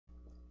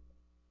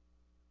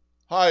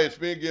Hi,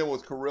 it's me again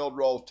with Corel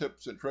Draws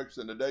Tips and Tricks,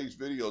 and today's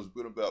video has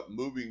been about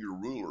moving your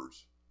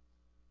rulers.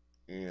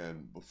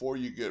 And before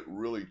you get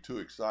really too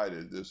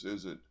excited, this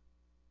isn't,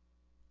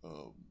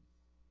 um,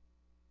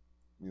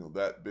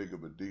 that big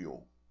of a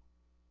deal.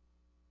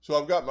 So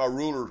I've got my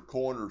ruler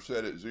corner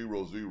set at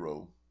 0,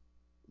 0,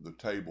 the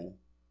table,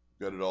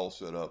 got it all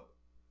set up.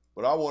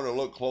 But I want to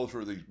look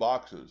closer at these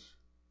boxes.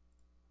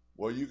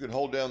 Well, you can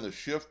hold down the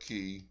Shift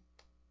key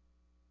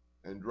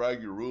and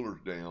drag your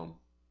rulers down,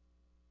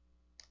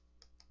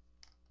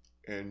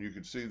 and you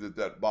can see that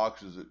that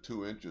box is at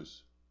 2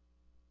 inches.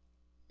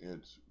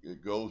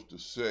 It goes to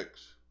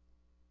 6,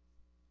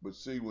 but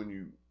see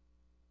and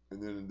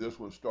then this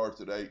one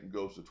starts at 8 and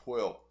goes to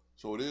 12.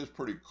 So it is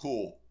pretty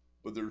cool,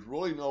 but there's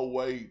really no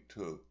way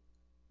to,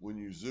 when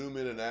you zoom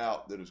in and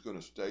out, that it's going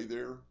to stay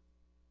there.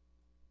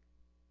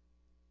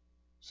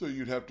 So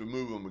you'd have to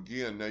move them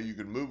again. Now you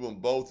can move them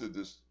both at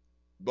the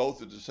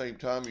same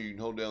time, and you can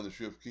hold down the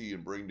Shift key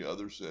and bring the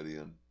other set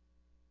in.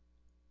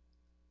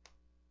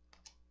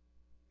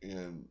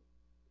 And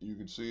you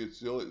can see it's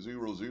still at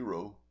 0,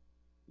 0,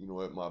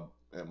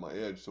 at my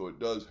edge, so it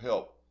does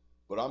help.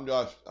 But I'm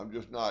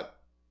just not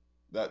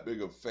that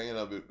big of a fan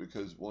of it,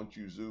 because once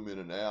you zoom in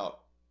and out,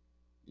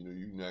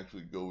 you can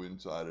actually go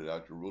inside and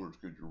out your rulers,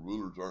 because your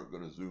rulers aren't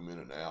going to zoom in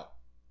and out.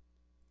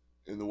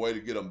 And the way to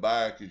get them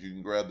back is you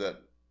can grab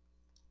that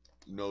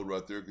node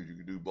right there, because you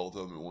can do both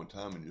of them at one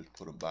time and just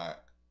put them back.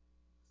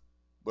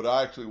 But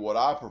actually what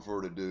I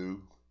prefer to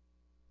do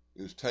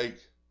is take,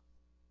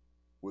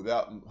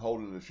 without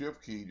holding the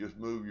Shift key, just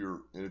move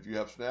and if you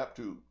have snap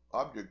to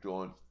object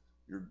on,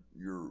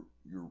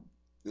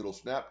 it'll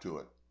snap to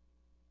it.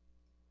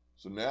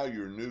 So now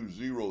your new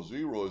 0,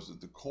 0 is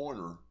at the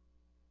corner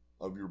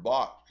of your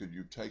box, because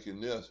you've taken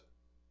this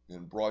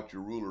and brought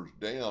your rulers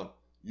down.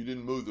 You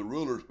didn't move the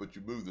rulers, but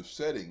you moved the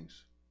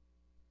settings.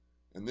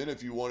 And then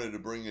if you wanted to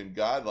bring in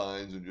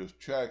guidelines and just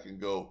check and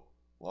go,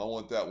 well, I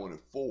want that one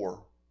at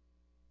 4.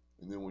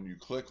 And then when you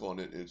click on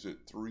it, it's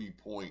at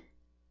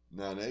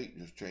 3.98.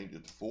 Just change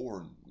it to 4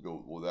 and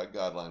go, well, that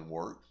guideline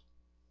works.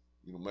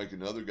 Make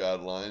another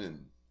guideline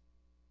and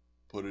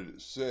put it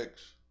at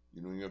 6.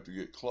 You have to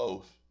get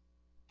close.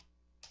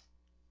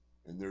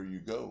 And there you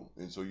go.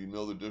 And so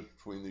the difference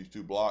between these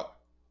two blocks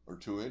are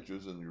 2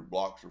 inches, and your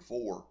blocks are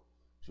 4.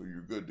 So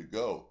you're good to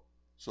go.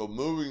 So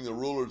moving the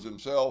rulers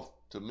themselves,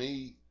 to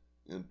me,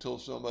 until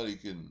somebody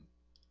can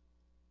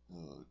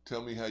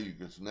tell me how you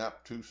can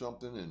snap to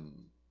something,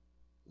 and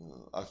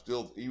I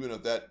still, even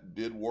if that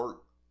did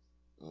work,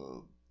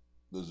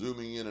 the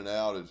zooming in and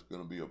out is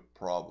going to be a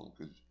problem,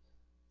 because,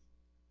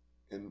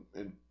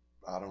 and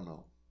I don't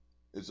know.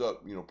 It's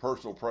up,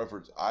 personal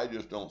preference. I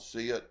just don't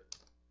see it.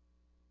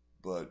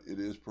 But it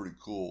is pretty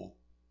cool.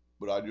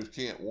 But I just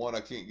can't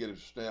get it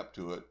to snap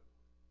to it.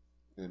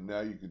 And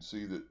now you can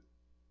see that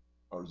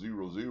our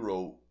 0,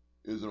 0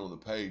 isn't on the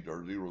page.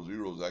 Our 0,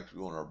 0 is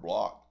actually on our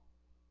block.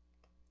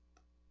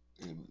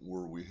 And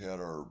where we had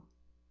our,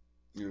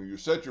 you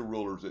set your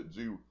rulers at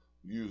 0,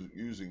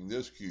 using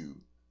this cube.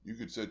 You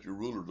could set your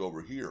rulers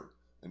over here.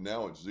 And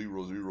now it's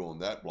 0, 0 on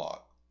that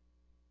block.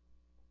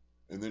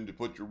 And then to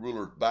put your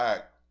rulers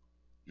back,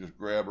 just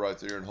grab right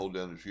there and hold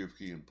down the Shift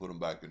key and put them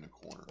back in the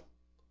corner.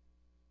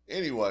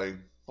 Anyway,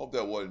 hope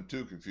that wasn't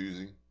too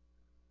confusing,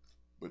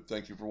 but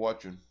thank you for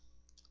watching.